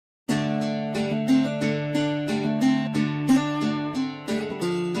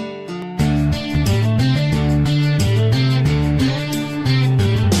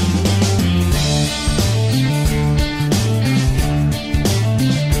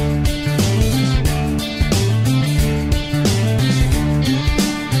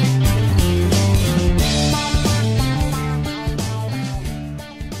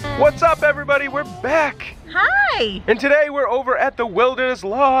we're back! Hi! And today we're over at the Wilderness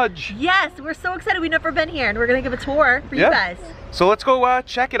Lodge. Yes, we're so excited. We've never been here and we're gonna give a tour for you guys. So let's go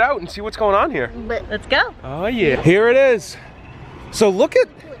check it out and see what's going on here. Let's go. Oh yeah. Here it is. So look at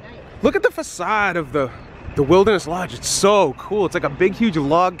the facade of the Wilderness Lodge. It's so cool. It's like a big, huge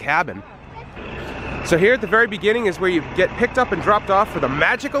log cabin. So here at the very beginning is where you get picked up and dropped off for the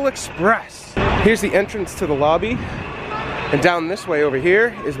Magical Express. Here's the entrance to the lobby. And down this way over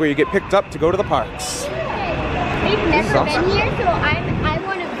here is where you get picked up to go to the parks. We've never been here, so I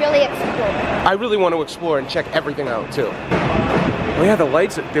want to really explore. I really want to explore and check everything out too. Oh yeah, the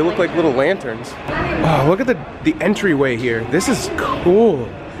lights, they look like little lanterns. Oh, look at the entryway here. This is cool.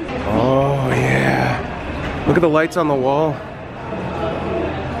 Oh yeah. Look at the lights on the wall.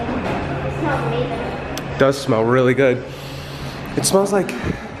 It does smell really good. It smells like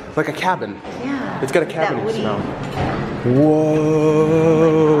a cabin. Yeah. It's got a cabin smell.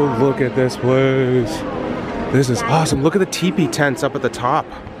 Whoa, look at this place. This is awesome. Look at the teepee tents up at the top.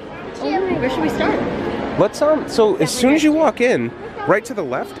 Where should we start? Let's so as soon as you walk in, right to the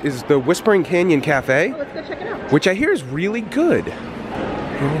left is the Whispering Canyon Cafe. Let's go check it out. Which I hear is really good. Here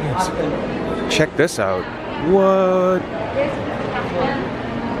it is. Check this out. What?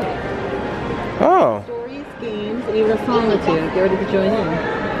 Oh. Stories, games, and even a song or two. Get ready to join in.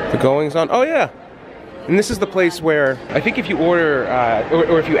 The goings on. Oh yeah. And this is the place where I think if you order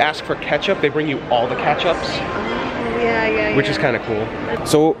or if you ask for ketchup, they bring you all the ketchups. Yeah. Which is kind of cool.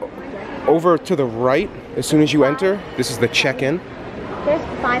 So over to the right, as soon as you enter, this is the check-in. There's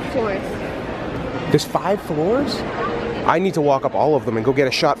 5 floors. There's 5 floors? I need to walk up all of them and go get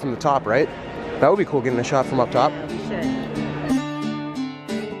a shot from the top, right? That would be cool, getting a shot from up top. You should.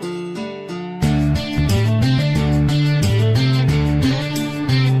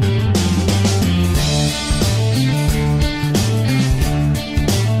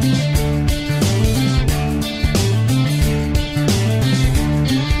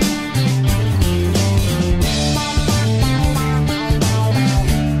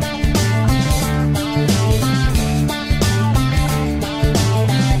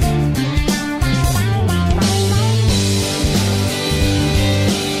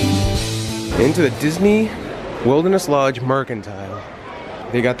 Into the Disney Wilderness Lodge Mercantile.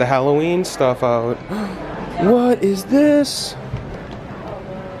 They got the Halloween stuff out. What is this?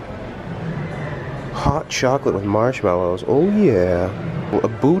 Hot chocolate with marshmallows. Oh yeah. A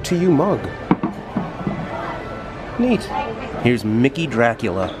boo to you mug. Neat. Here's Mickey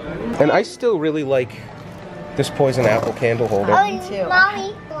Dracula. And I still really like this poison apple candle holder. Oh, me too.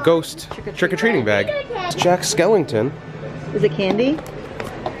 Mommy. Ghost trick-or-treating bag. It's Jack Skellington. Is it candy?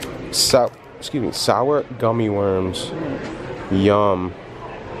 Sour gummy worms. Yum.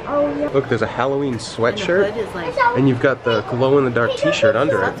 Oh, yeah. Look, there's a Halloween sweatshirt, and you've got the glow-in-the-dark t-shirt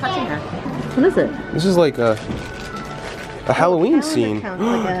under it. Touching her. What is it? This is like a Halloween scene.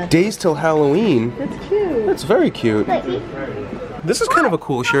 Days till Halloween. That's cute. That's very cute. This is kind of a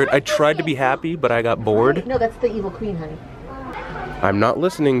cool shirt. I tried to be happy, but I got bored. No, that's the evil queen, honey. I'm not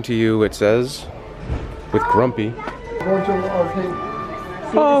listening to you, it says, with Grumpy.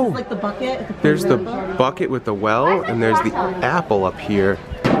 See, oh, this is like the bucket. There's the bucket with the well, and there's the apple up here.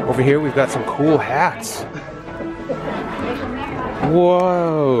 Over here, we've got some cool hats.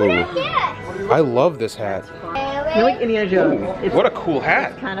 Whoa. I love this hat. You're like Indiana Jones. What a cool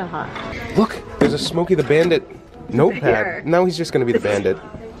hat. Kind of hot. Look, there's a Smokey the Bandit notepad. Now he's just going to be the bandit.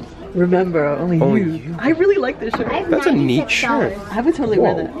 Remember, only you. I really like this shirt. That's a neat shirt. I would totally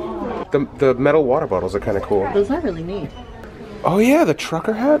wear that. The metal water bottles are kind of cool. Those are really neat. Oh yeah, the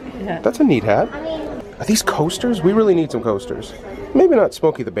trucker hat? Yeah. That's a neat hat. Are these coasters? We really need some coasters. Maybe not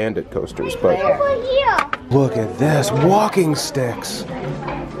Smokey the Bandit coasters, but... Look at this, walking sticks.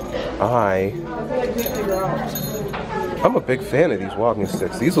 I'm a big fan of these walking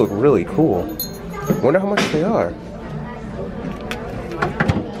sticks. These look really cool. Wonder how much they are.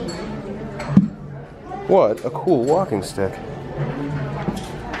 What a cool walking stick.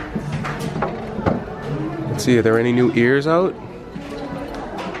 Let's see, are there any new ears out?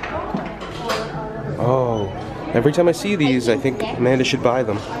 Oh, every time I see these, I think Amanda should buy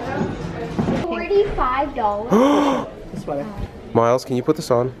them. $45. Sweater. Miles, can you put this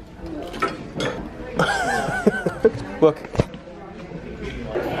on? Look.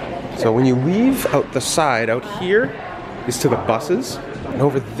 So when you leave out the side, out here is to the buses. And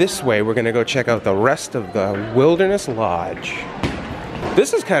over this way, we're gonna go check out the rest of the Wilderness Lodge.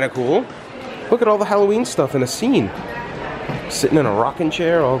 This is kind of cool. Look at all the Halloween stuff in a scene. Sitting in a rocking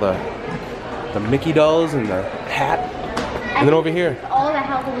chair, all the Mickey dolls and the hat. And then over here. All the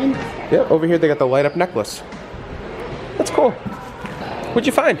Halloween stuff. Yep, over here they got the light up necklace. That's cool. What'd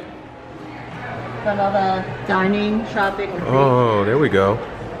you find? Got all the dining, shopping, and Oh, there we go.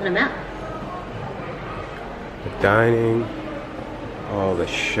 and a map. The dining, all the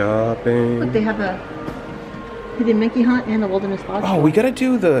shopping. Look, they have a hidden Mickey hunt and the wilderness lodge. Oh, we gotta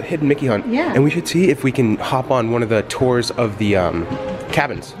do the hidden Mickey hunt. Yeah. And we should see if we can hop on one of the tours of the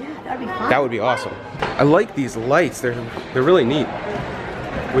cabins. Yeah, that'd be fun. That would be awesome. I like these lights. They're really neat.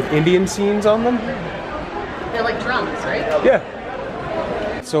 With Indian scenes on them. They're like drums, right? Yeah.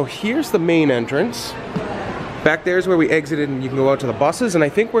 So here's the main entrance. Back there's where we exited and you can go out to the buses, and I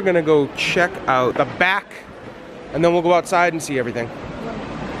think we're gonna go check out the back and then we'll go outside and see everything.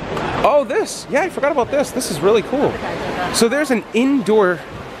 Oh, this. Yeah, I forgot about this. This is really cool. So there's an indoor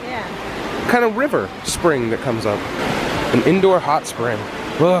kind of river spring that comes up. An indoor hot spring.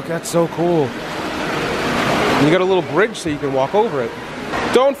 Look, that's so cool. And you got a little bridge so you can walk over it.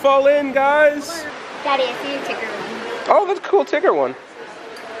 Don't fall in, guys. Daddy, I see your ticker one. Oh, that's a cool ticker one.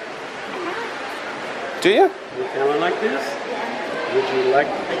 Do you? You kind of like this? Yeah. Would you like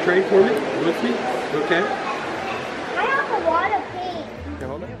to trade for me? With me? Okay. I have a lot of paint. Okay,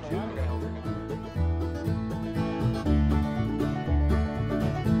 hold on.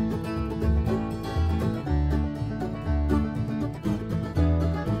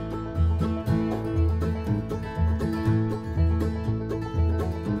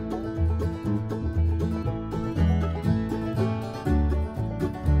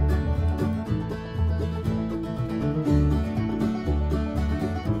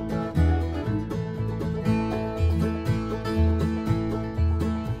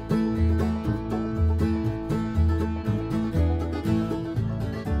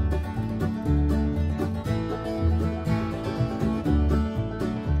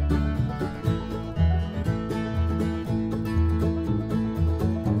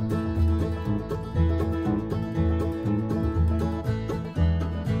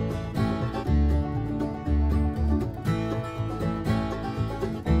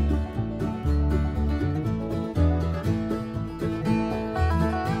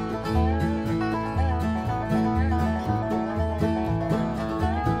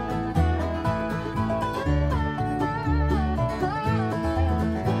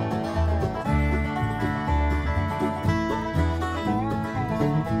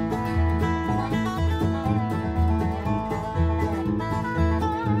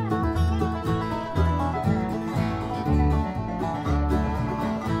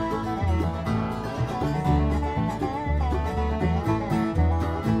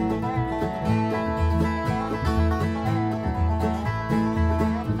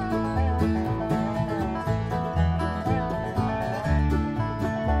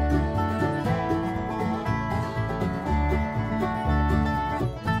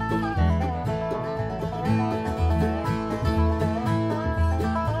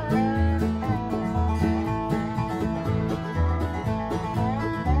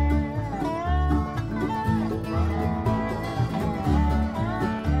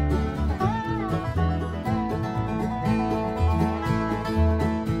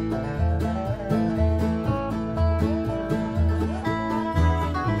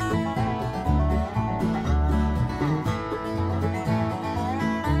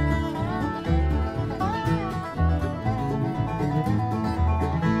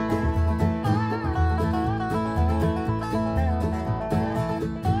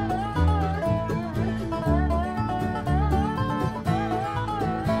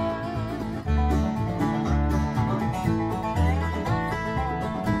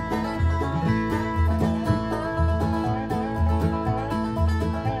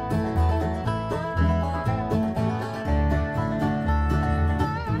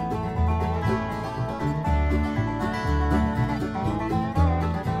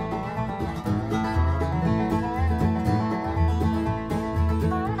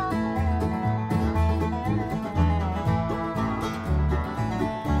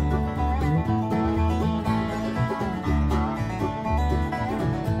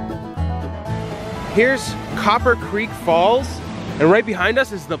 Here's Copper Creek Falls, and right behind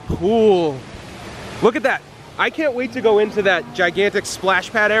us is the pool. Look at that. I can't wait to go into that gigantic splash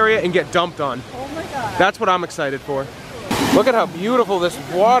pad area and get dumped on. Oh my god. That's what I'm excited for. Look at how beautiful this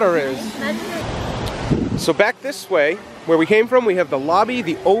water is. So back this way, where we came from, we have the lobby,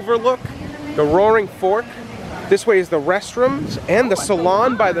 the overlook, the Roaring Fork. This way is the restrooms and the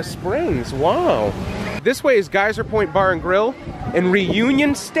salon by the springs. Wow. This way is Geyser Point Bar and Grill and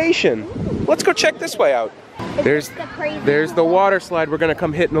Reunion Station. Let's go check this way out. There's the water slide we're gonna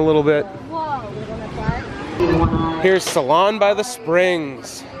come hit in a little bit. Whoa, we're gonna fly. Here's Salon by the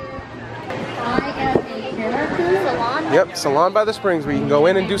Springs. I am a salon. Yep, Salon by the Springs, where you can go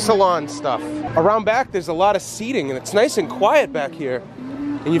in and do salon stuff. around back there's a lot of seating and it's nice and quiet back here.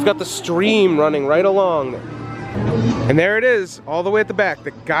 And you've got the stream running right along. And there it is, all the way at the back,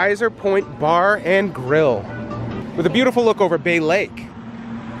 the Geyser Point Bar and Grill, with a beautiful look over Bay Lake.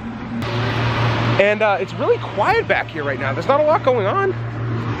 And it's really quiet back here right now. There's not a lot going on.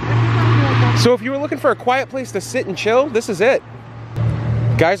 So if you were looking for a quiet place to sit and chill, this is it.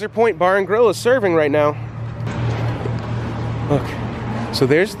 Geyser Point Bar and Grill is serving right now. Look, so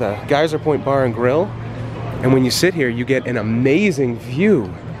there's the Geyser Point Bar and Grill. And when you sit here, you get an amazing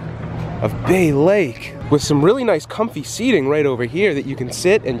view of Bay Lake with some really nice comfy seating right over here that you can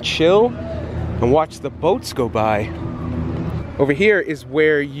sit and chill and watch the boats go by. Over here is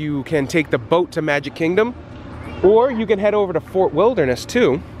where you can take the boat to Magic Kingdom, or you can head over to Fort Wilderness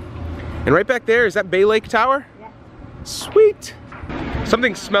too. And right back there, is that Bay Lake Tower? Yeah. Sweet.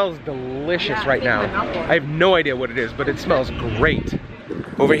 Something smells delicious right now. I have no idea what it is, but it smells great.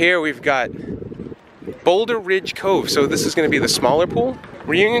 Over here we've got Boulder Ridge Cove. So this is going to be the smaller pool.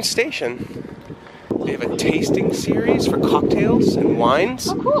 Reunion Station. They have a tasting series for cocktails and wines.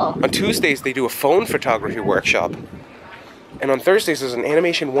 Oh, cool. On Tuesdays they do a phone photography workshop. And on Thursdays there's an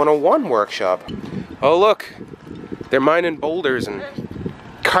Animation 101 workshop. Oh look, they're mining boulders and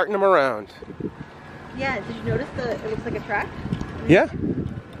carting them around. Yeah, did you notice it looks like a track? Yeah.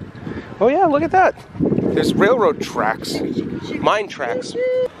 Oh yeah, look at that. There's railroad tracks, mine tracks.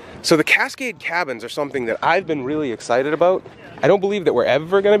 So the Cascade Cabins are something that I've been really excited about. I don't believe that we're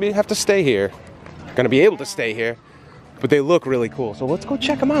ever going to have to stay here. Going to be able to stay here, but they look really cool. So let's go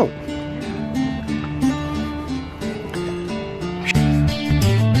check them out.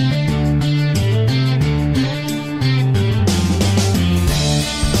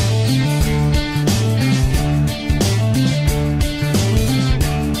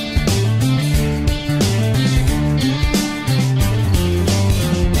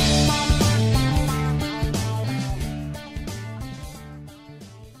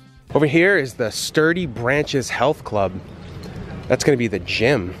 Over here is the Sturdy Branches Health Club. That's gonna be the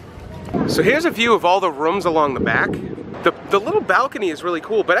gym. So here's a view of all the rooms along the back. The little balcony is really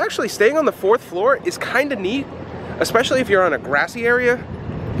cool, but actually staying on the 4th floor is kind of neat, especially if you're on a grassy area,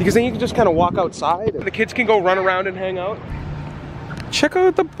 because then you can just kind of walk outside and the kids can go run around and hang out. Check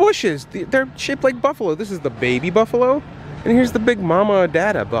out the bushes. They're shaped like buffalo. This is the baby buffalo, and here's the big mama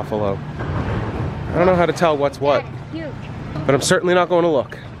dada buffalo. I don't know how to tell what's what, but I'm certainly not going to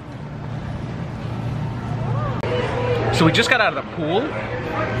look. So we just got out of the pool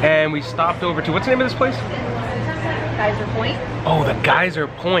and we stopped over to, what's the name of this place? Geyser Point. Oh, the Geyser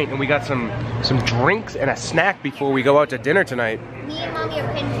Point, and we got some drinks and a snack before we go out to dinner tonight. Me and Mommy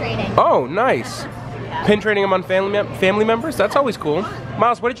are pin trading. Oh, nice. Pin trading among family members? That's always cool.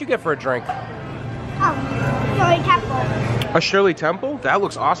 Miles, what did you get for a drink? Oh, Shirley Temple. A Shirley Temple? That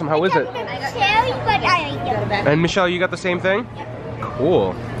looks awesome. How is it? Cherry, but I like it. And Michelle, you got the same thing?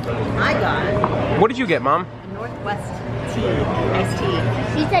 Cool. I got it. What did you get, Mom? Northwest tea, iced tea.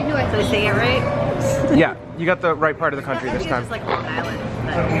 She said North. Did I say it right? Yeah, you got the right part of the country this time. It's like Long Island.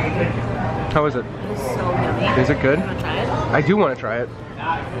 But How is it? it was so yummy. Is it good? You want to try it? I do want to try it.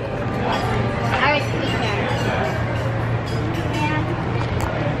 I was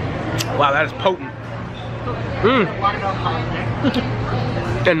sweetener. Wow, that is potent. Watermelon pop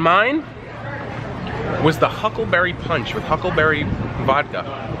there. And mine was the Huckleberry Punch with Huckleberry vodka.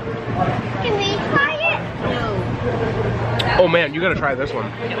 Can we try it? No. Oh man, you gotta try this one.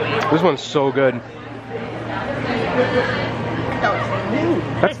 This one's so good.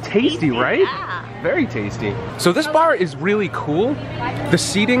 That's tasty, right? Yeah. Very tasty. So this bar is really cool. The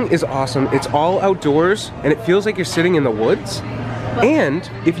seating is awesome. It's all outdoors and it feels like you're sitting in the woods. And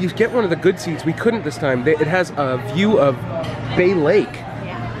if you get one of the good seats, we couldn't this time, it has a view of Bay Lake.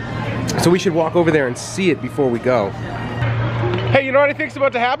 So we should walk over there and see it before we go. Hey, you know what I think's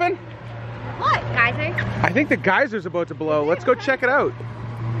about to happen? What, geyser? I think the geyser's about to blow. Let's go check it out.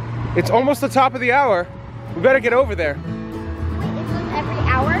 It's almost the top of the hour. We better get over there. It goes every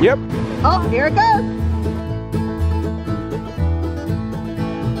hour? Yep. Oh, here it goes.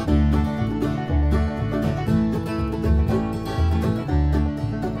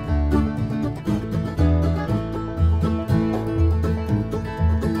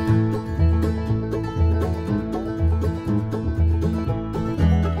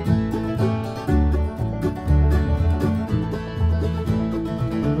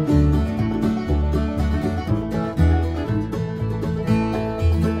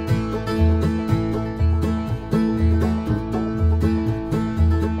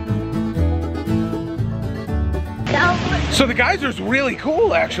 So the geyser's really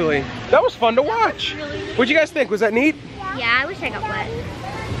cool, actually. That was fun to watch. What'd you guys think? Was that neat? Yeah, I wish I got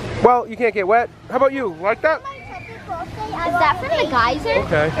wet. Well, you can't get wet. How about you? Like that? Is that from the geyser?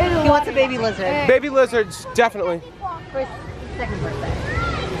 Okay. He wants a baby lizard. Baby lizards, definitely. For his second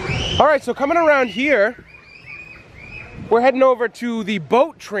birthday. All right, so coming around here, we're heading over to the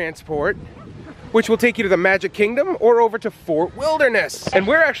boat transport, which will take you to the Magic Kingdom or over to Fort Wilderness. And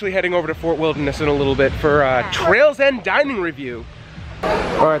we're actually heading over to Fort Wilderness in a little bit for Trails End dining review.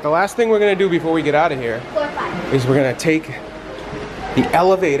 All right, the last thing we're gonna do before we get out of here is we're gonna take the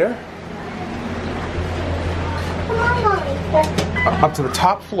elevator up to the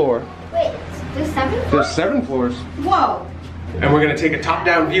top floor. Wait, there's 7 floors? There's 7 floors. Whoa. And we're gonna take a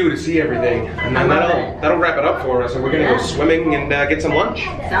top-down view to see everything. And then that'll wrap it up for us, and we're gonna go swimming and get some lunch.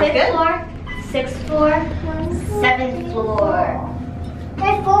 Sounds 5th good. floor, 6th floor, 7th floor.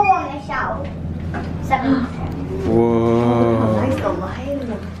 There's 4 on the shelf. 7th. Whoa.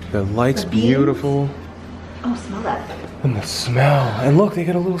 The light's beautiful. Oh, smell that. And the smell. And look, they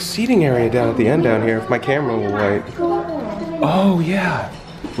got a little seating area down at the end down here if my camera will light. Oh yeah.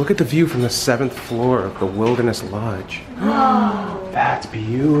 Look at the view from the 7th floor of the Wilderness Lodge. That's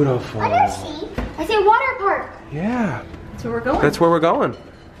beautiful. I see a water park. Yeah. That's where we're going. That's where we're going.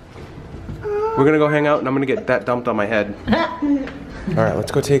 We're gonna go hang out and I'm gonna get that dumped on my head. All right,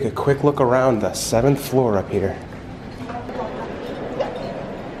 let's go take a quick look around the 7th floor up here.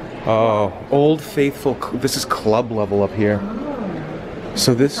 Oh, Old Faithful, this is club level up here.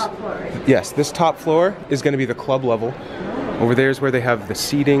 So this, yes, this top floor is gonna be the club level. Over there is where they have the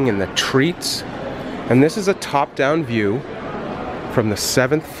seating and the treats. And this is a top-down view from the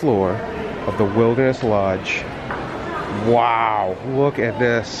 7th floor of the Wilderness Lodge. Wow, look at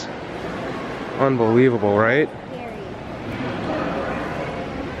this. Unbelievable, right?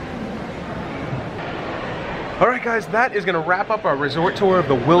 All right, guys, that is gonna wrap up our resort tour of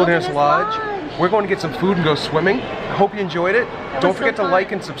the Wilderness Lodge. We're going to get some food and go swimming. I hope you enjoyed it. Don't forget to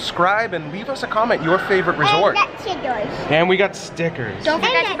like and subscribe and leave us a comment, your favorite resort. And that's stickers. And we got stickers. Don't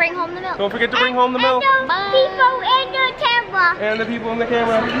forget to bring home the milk. Don't forget to bring home the milk. And the people in the camera. And the people in the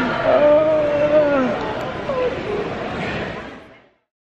camera. Oh.